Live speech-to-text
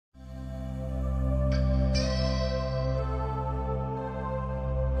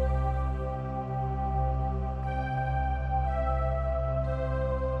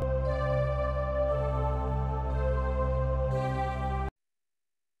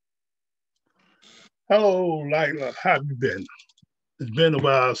Hello, Lila. How have you been? It's been a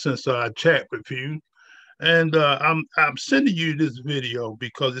while since I chat with you, and I'm sending you this video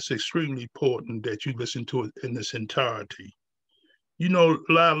because it's extremely important that you listen to it in its entirety. You know,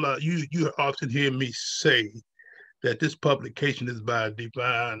 Lila, you often hear me say that this publication is by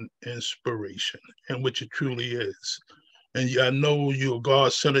divine inspiration, and which it truly is. And I know you're a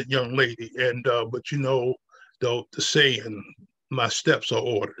God-centered young lady, and but you know the saying, "My steps are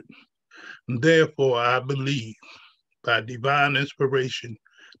ordered." And therefore, I believe by divine inspiration.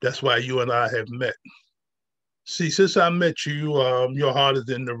 That's why you and I have met. See, since I met you, your heart is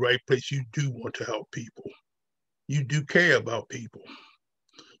in the right place. You do want to help people. You do care about people.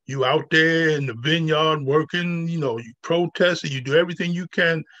 You out there in the vineyard working, you protest, and you do everything you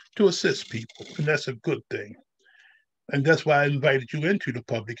can to assist people. And that's a good thing. And that's why I invited you into the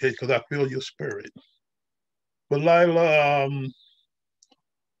publication because I feel your spirit. But Lila,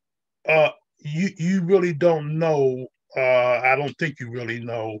 you really don't know. I don't think you really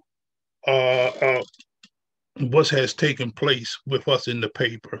know uh, uh, what has taken place with us in the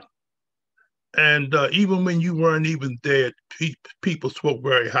paper. And even when you weren't even there, people spoke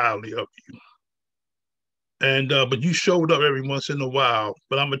very highly of you. And but you showed up every once in a while.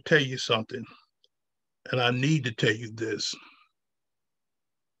 But I'm gonna tell you something, and I need to tell you this: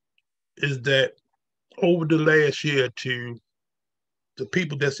 is that over the last year or two, the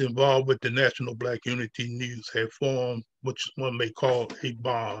people that's involved with the National Black Unity News have formed what one may call a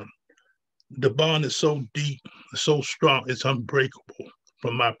bond. The bond is so deep, so strong, it's unbreakable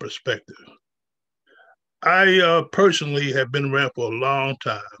from my perspective. I personally have been around for a long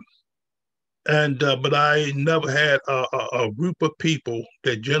time, and but I never had a group of people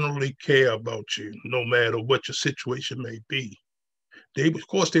that generally care about you, no matter what your situation may be. Of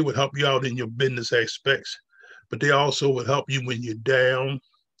course, they would help you out in your business aspects, but they also would help you when you're down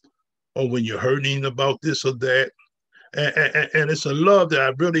or when you're hurting about this or that. And it's a love that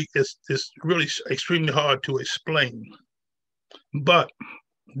I really it's really extremely hard to explain. But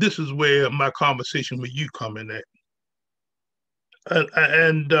this is where my conversation with you come in at. And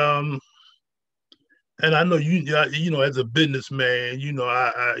and I know as a businessman, you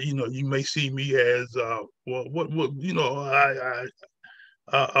may see me as, well, what,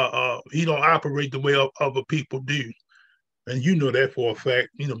 he don't operate the way other people do, and you know that for a fact.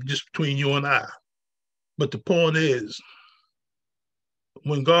 Just between you and I. But the point is,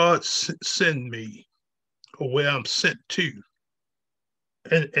 when God send me, or where I'm sent to,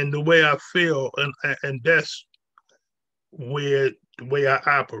 and the way I feel, and that's where the way I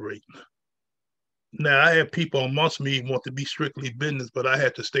operate. Now, I have people amongst me want to be strictly business, but I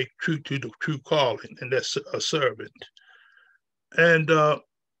have to stay true to the true calling, and that's a servant. And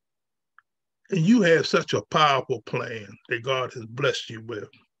you have such a powerful plan that God has blessed you with.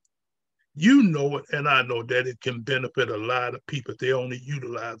 You know it, and I know that it can benefit a lot of people if they only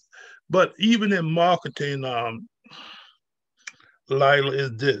utilize it. But even in marketing, Lila,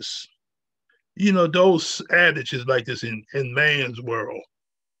 is this. Those adages like this in man's world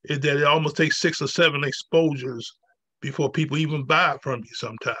is that it almost takes 6 or 7 exposures before people even buy from you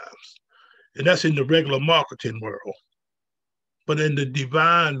sometimes. And that's in the regular marketing world. But in the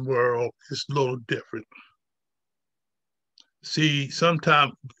divine world, it's a little different. See,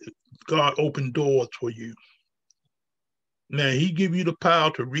 sometimes God opened doors for you. Now, he give you the power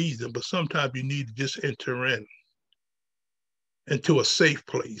to reason, but sometimes you need to just enter into a safe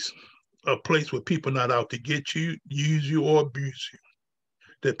place, a place where people are not out to get you, use you, or abuse you.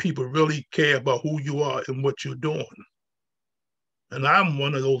 That people really care about who you are and what you're doing. And I'm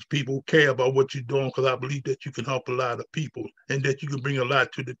one of those people who care about what you're doing because I believe that you can help a lot of people and that you can bring a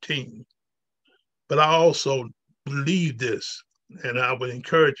lot to the team. But I also believe this, and I would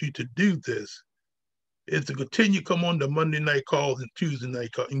encourage you to do this, is to continue to come on the Monday night calls and Tuesday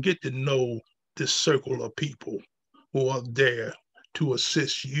night calls and get to know this circle of people who are there to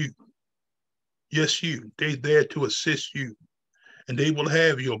assist you. Yes, you. They're there to assist you, and they will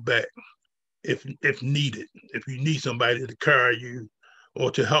have your back if needed. If you need somebody to carry you or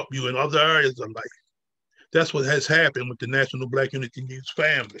to help you in other areas of life. That's what has happened with the National Black Unity News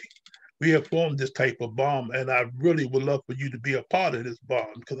family. We have formed this type of bond, and I really would love for you to be a part of this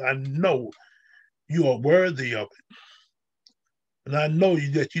bond because I know you are worthy of it. And I know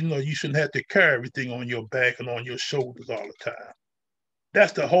that you shouldn't have to carry everything on your back and on your shoulders all the time.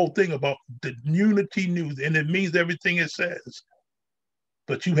 That's the whole thing about the Unity News, and it means everything it says.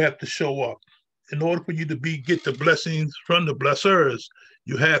 But you have to show up. In order for you to get the blessings from the blessers,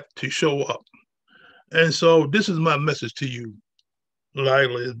 you have to show up. And so this is my message to you,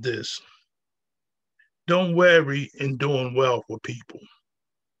 Lila, is this. Don't worry in doing well for people.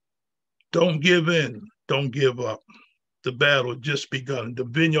 Don't give in. Don't give up. The battle just begun. The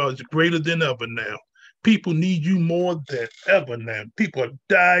vineyard is greater than ever now. People need you more than ever now. People are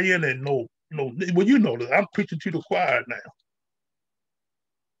dying and well, you know that I'm preaching to the choir now.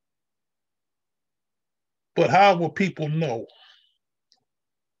 But how will people know?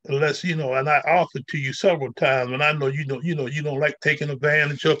 Unless, and I offered to you several times, and I know you don't like taking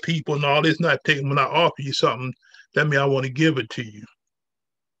advantage of people and all this, not taking when I offer you something, that means I want to give it to you.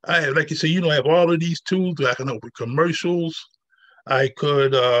 I have, like you say, I have all of these tools. I can open commercials. I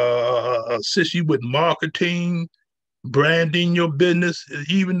could assist you with marketing, branding your business,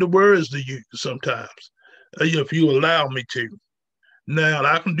 even the words to use sometimes, if you allow me to. Now,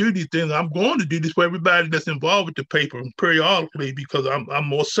 I can do these things. I'm going to do this for everybody that's involved with the paper periodically because I'm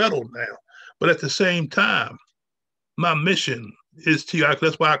more settled now. But at the same time, my mission is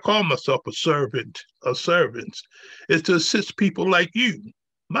that's why I call myself a servant of servants, is to assist people like you.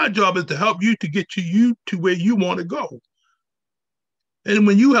 My job is to help you to get you to where you want to go. And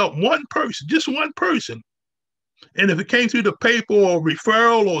when you help one person, just one person, and if it came through the paper or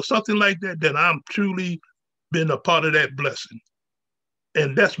referral or something like that, then I'm truly been a part of that blessing.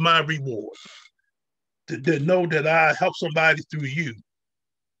 And that's my reward, to know that I help somebody through you.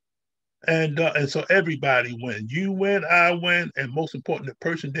 And so everybody wins. You win, I win, and most important, the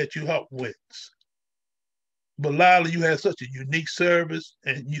person that you help wins. But Lila, you have such a unique service,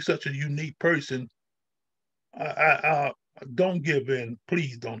 and you're such a unique person. I don't give in.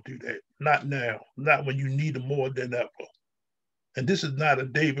 Please don't do that. Not now. Not when you need it more than ever. And this is not a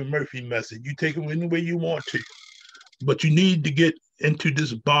David Murphy message. You take it any way you want to. But you need to get into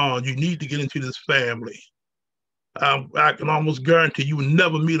this bond. You need to get into this family. I can almost guarantee you will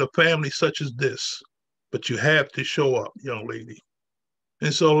never meet a family such as this. But you have to show up, young lady.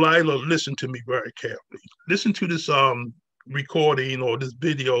 And so, Lila, listen to me very carefully. Listen to this recording or this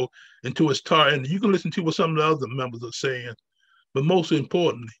video until it's tired. And you can listen to what some of the other members are saying. But most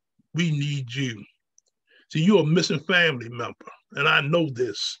importantly, we need you. See, you're a missing family member. And I know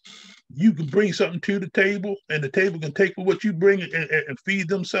this. You can bring something to the table, and the table can take what you bring and feed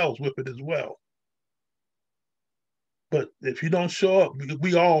themselves with it as well. But if you don't show up,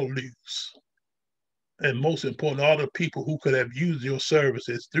 we all lose. And most important, all the people who could have used your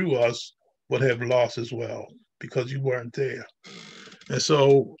services through us would have lost as well because you weren't there. And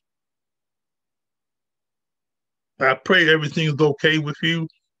so I pray everything is okay with you.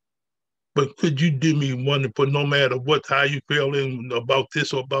 But could you do me one for no matter how you feeling about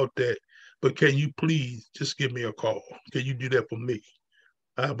this or about that? But can you please just give me a call? Can you do that for me?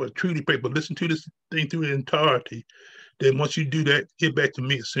 But truly pray, but listen to this thing through the entirety. Then once you do that, get back to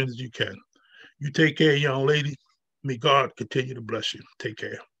me as soon as you can. You take care, young lady. May God continue to bless you. Take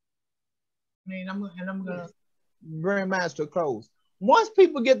care. I'm going to bring Master close. Once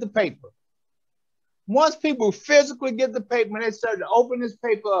people get the paper, once people physically get the paper and they start to open this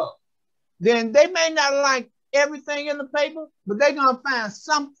paper up, then they may not like everything in the paper, but they're going to find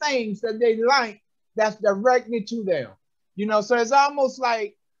some things that they like that's directly to them. So it's almost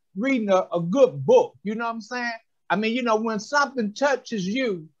like reading a good book. You know what I'm saying? I mean, when something touches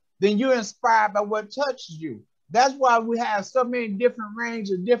you, then you're inspired by what touches you. That's why we have so many different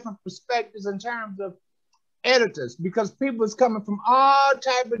ranges, different perspectives in terms of editors, because people is coming from all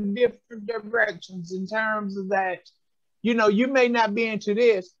type of different directions in terms of that. You may not be into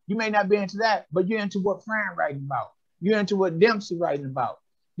this, you may not be into that, but you're into what Fran writing about. You're into what Dempsey writing about.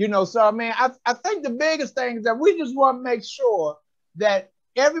 So I mean, I think the biggest thing is that we just want to make sure that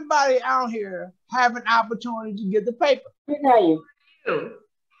everybody out here have an opportunity to get the paper. Let me tell you,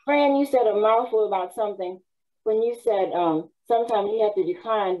 Fran, you said a mouthful about something when you said sometimes you have to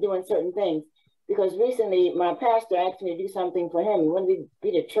decline doing certain things. Because recently my pastor asked me to do something for him. He wanted to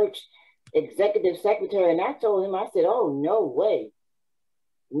be the church executive secretary, and I told him, I said, "Oh, no way.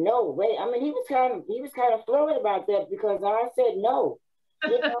 No way." I mean, he was kind of flurried about that because I said no.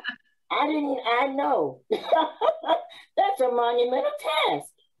 I know. That's a monumental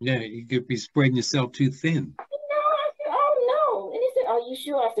task. Yeah, you could be spreading yourself too thin. I said, "Oh no." And he said, "Are you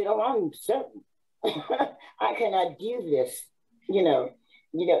sure?" I said, "Oh, I'm certain." I cannot do this.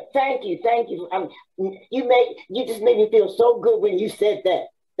 Thank you. You just made me feel so good when you said that.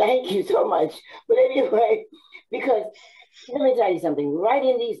 Thank you so much. But anyway, because let me tell you something.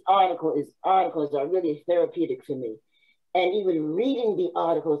 Writing these articles are really therapeutic for me. And even reading the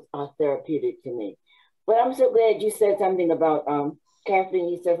articles are therapeutic to me. But I'm so glad you said something about, Kathleen,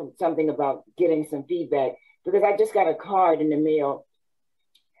 you said something about getting some feedback, because I just got a card in the mail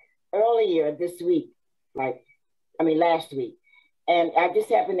earlier this week, last week. And I just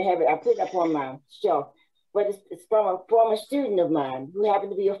happened to have it. I put it up on my shelf. but it's from a former student of mine who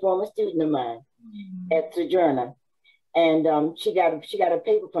happened to be a former student of mine at Sojourner. And she got a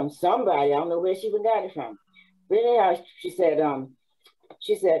paper from somebody. I don't know where she even got it from. But anyhow, she said,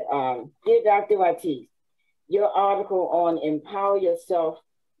 "Dear Dr. Ortiz, your article on empower yourself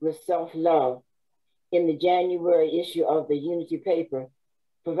with self-love in the January issue of the Unity paper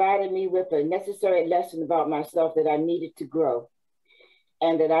provided me with a necessary lesson about myself that I needed to grow,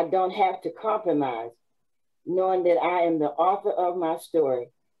 and that I don't have to compromise, knowing that I am the author of my story,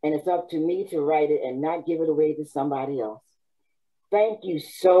 and it's up to me to write it and not give it away to somebody else. Thank you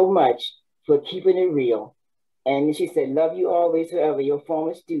so much for keeping it real." And she said, "Love you always, forever, your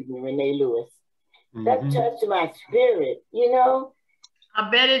former student, Renee Lewis." That touched my spirit, you know? I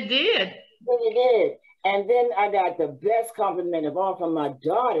bet it did. It did. And then I got the best compliment of all from my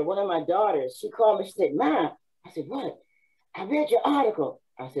daughter, one of my daughters. She called me, she said, "Mom," I said, "What?" "I read your article."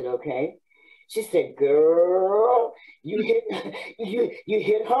 I said, "Okay." She said, "Girl, you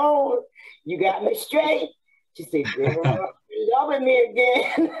hit home. You got me straight." She said, "Girl, you're loving me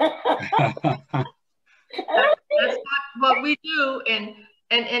again." That's what we do. And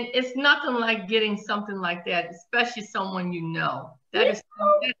it's nothing like getting something like that, especially someone you know. That is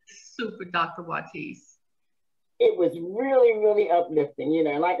super, Dr. Ortiz. It was really, really uplifting, you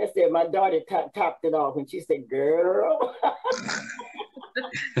know. And like I said, my daughter topped it off, and she said, "Girl."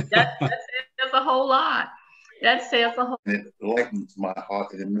 that says a whole lot. That says a whole. It lightens my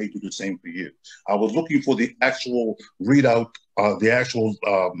heart, and it may do the same for you. I was looking for the actual readout, the actual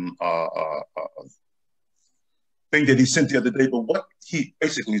thing that he sent the other day, but what he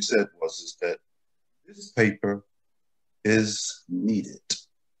basically said was that this paper is needed.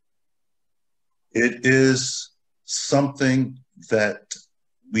 It is something that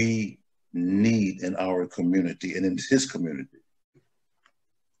we need in our community and in his community.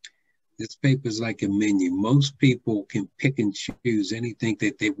 This paper is like a menu. Most people can pick and choose anything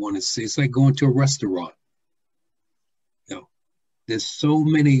that they want to see. It's like going to a restaurant. You know, there's so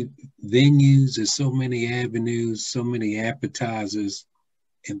many venues, there's so many avenues, so many appetizers,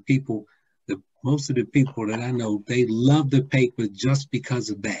 and people, most of the people that I know, they love the paper just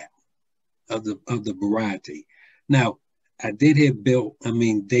because of that, of the variety. Now, I did hear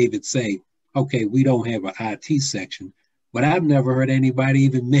David say, "Okay, we don't have an IT section," but I've never heard anybody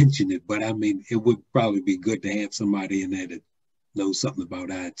even mention it. But I mean, it would probably be good to have somebody in there that knows something about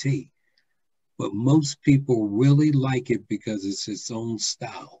IT. But most people really like it because it's its own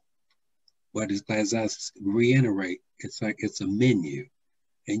style. But as I reiterate, it's like it's a menu.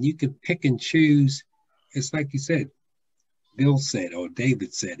 And you can pick and choose. It's like you said, Bill said, or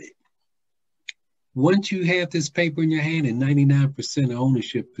David said it. Once you have this paper in your hand and 99% of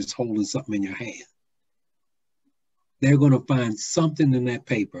ownership is holding something in your hand, they're going to find something in that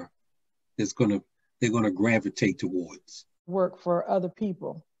paper that's they're going to gravitate towards. Work for other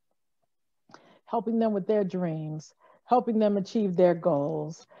people, helping them with their dreams, helping them achieve their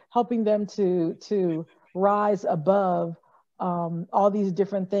goals, helping them to rise above all these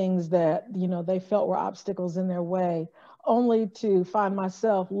different things that, you know, they felt were obstacles in their way, only to find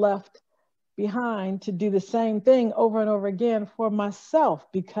myself left behind to do the same thing over and over again for myself,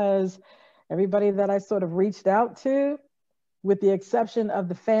 because everybody that I sort of reached out to, with the exception of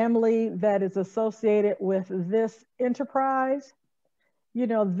the family that is associated with this enterprise, you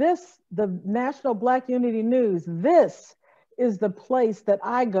know, the National Black Unity News, this is the place that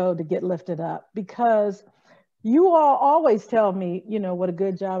I go to get lifted up, because you all always tell me, you know, what a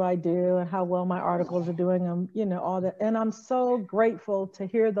good job I do and how well my articles are doing, you know, all that. And I'm so grateful to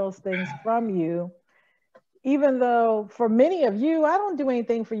hear those things from you, even though for many of you, I don't do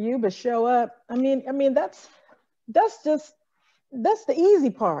anything for you but show up. I mean, that's the easy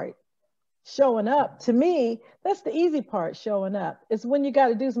part, showing up. To me, that's the easy part, showing up. It's when you got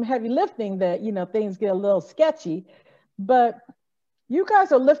to do some heavy lifting that, you know, things get a little sketchy. But you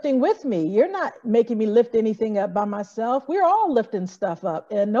guys are lifting with me. You're not making me lift anything up by myself. We're all lifting stuff up,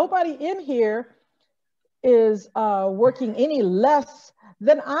 and nobody in here is working any less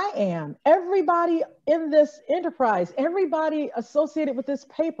than I am. Everybody in this enterprise, everybody associated with this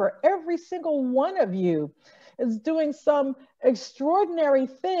paper, every single one of you is doing some extraordinary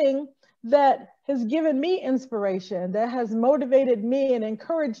thing that has given me inspiration, that has motivated me and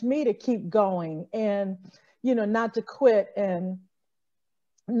encouraged me to keep going, and, you know, not to quit and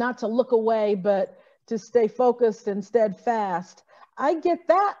not to look away, but to stay focused and steadfast. I get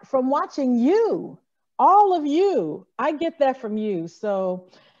that from watching you, all of you. I get that from you. So,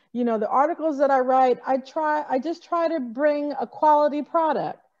 you know, the articles that I write, I just try to bring a quality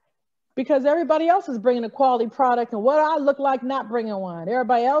product. because everybody else is bringing a quality product, and what do I look like not bringing one?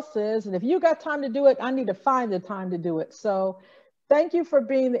 Everybody else is, and if you got time to do it, I need to find the time to do it. So thank you for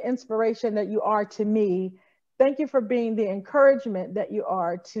being the inspiration that you are to me. Thank you for being the encouragement that you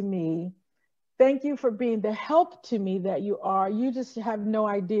are to me. Thank you for being the help to me that you are. You just have no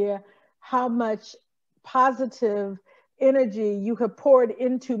idea how much positive energy you have poured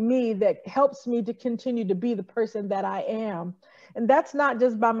into me that helps me to continue to be the person that I am. And that's not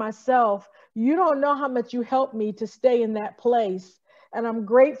just by myself. You don't know how much you helped me to stay in that place. And I'm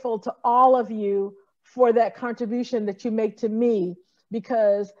grateful to all of you for that contribution that you make to me,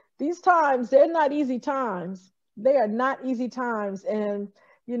 because these times, they're not easy times. They are not easy times. And,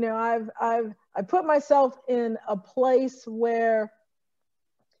 you know, I put myself in a place where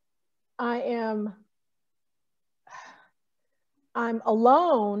I'm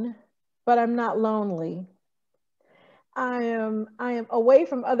alone, but I'm not lonely. I am away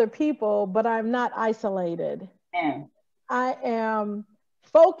from other people, but I'm not isolated. Yeah. I am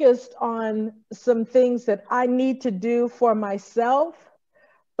focused on some things that I need to do for myself,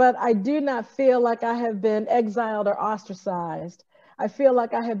 but I do not feel like I have been exiled or ostracized. I feel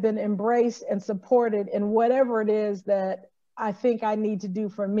like I have been embraced and supported in whatever it is that I think I need to do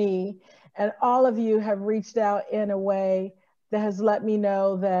for me. And all of you have reached out in a way that has let me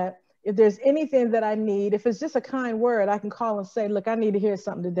know that if there's anything that I need, if it's just a kind word, I can call and say, look, I need to hear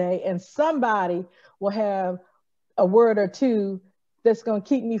something today. And somebody will have a word or two that's going to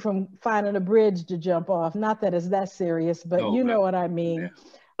keep me from finding a bridge to jump off. Not that it's that serious, but you know what I mean.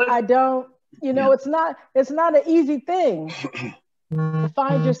 Yeah. I don't, you know, it's not an easy thing to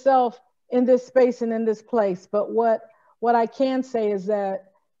find yourself in this space and in this place. But what I can say is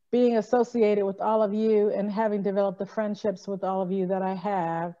that being associated with all of you and having developed the friendships with all of you that I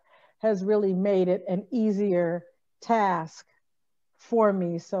have has really made it an easier task for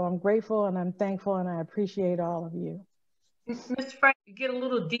me. So I'm grateful and I'm thankful and I appreciate all of you. Mr. Frank, get a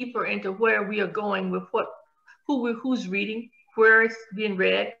little deeper into where we are going with who's reading, where it's being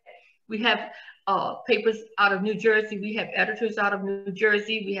read. We have papers out of New Jersey. We have editors out of New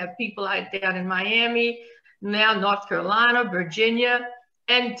Jersey. We have people out down in Miami, now North Carolina, Virginia,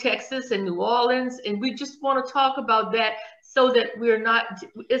 and Texas and New Orleans. And we just want to talk about that so that we're not,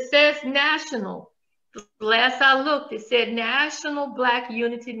 it says national. Last I looked, it said National Black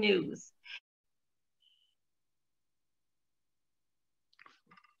Unity News.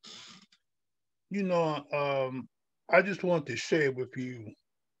 You know, I just want to share with you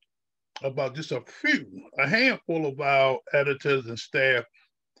about just a handful of our editors and staff,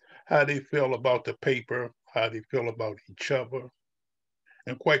 how they feel about the paper, how they feel about each other,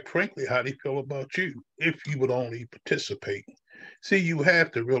 and quite frankly, how they feel about you, if you would only participate. See, you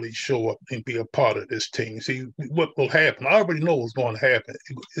have to really show up and be a part of this team. See, what will happen, I already know what's going to happen.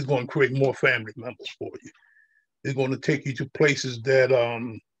 It's going to create more family members for you. It's going to take you to places that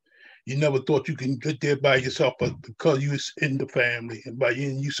you never thought you can get there by yourself, but because you're in the family and by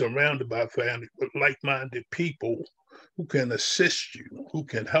you surrounded by family with like-minded people who can assist you, who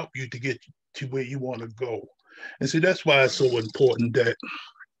can help you to get to where you want to go. And see, that's why it's so important that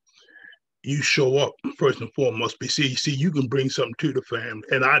you show up first and foremost. But see, you can bring something to the family,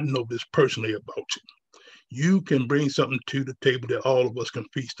 and I know this personally about you. You can bring something to the table that all of us can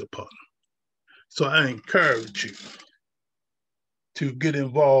feast upon. So I encourage you to get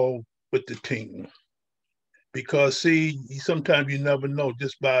involved with the team, because see, sometimes you never know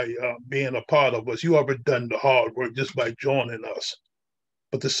just by being a part of us. You already done the hard work just by joining us.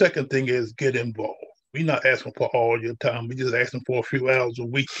 But the second thing is get involved. We're not asking for all your time. We're just asking for a few hours a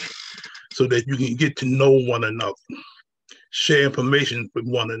week so that you can get to know one another, share information with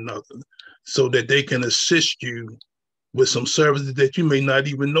one another, so that they can assist you with some services that you may not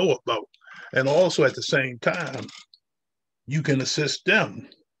even know about. And also at the same time, you can assist them.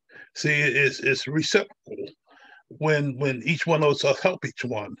 See, it's reciprocal when each one of us help each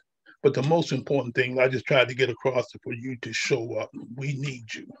one. But the most important thing I just tried to get across is for you to show up. We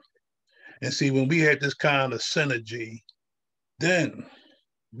need you. And see, when we had this kind of synergy, then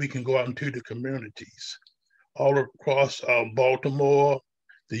we can go out into the communities all across Baltimore,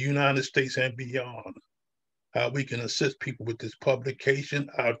 the United States and beyond. How we can assist people with this publication,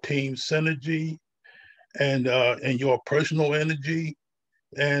 our team synergy, and your personal energy.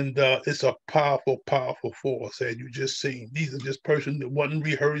 And it's a powerful, powerful force, as you just seen. These are just persons that wasn't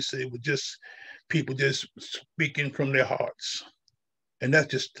rehearsed. It was just people just speaking from their hearts. And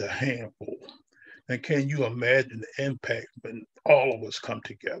that's just a handful. And can you imagine the impact when all of us come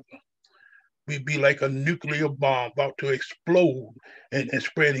together? We'd be like a nuclear bomb about to explode and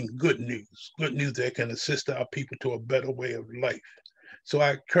spreading good news that can assist our people to a better way of life. So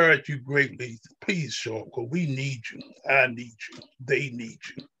I encourage you greatly, please show up, because we need you. I need you. They need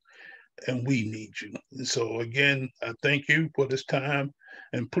you. And we need you. And so again, I thank you for this time.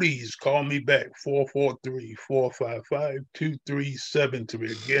 And please call me back,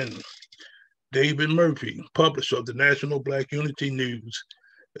 443-455-2373. Again, David Murphy, publisher of the National Black Unity News,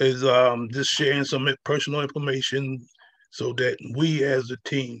 is just sharing some personal information so that we as a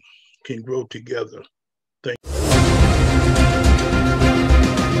team can grow together. Thank you.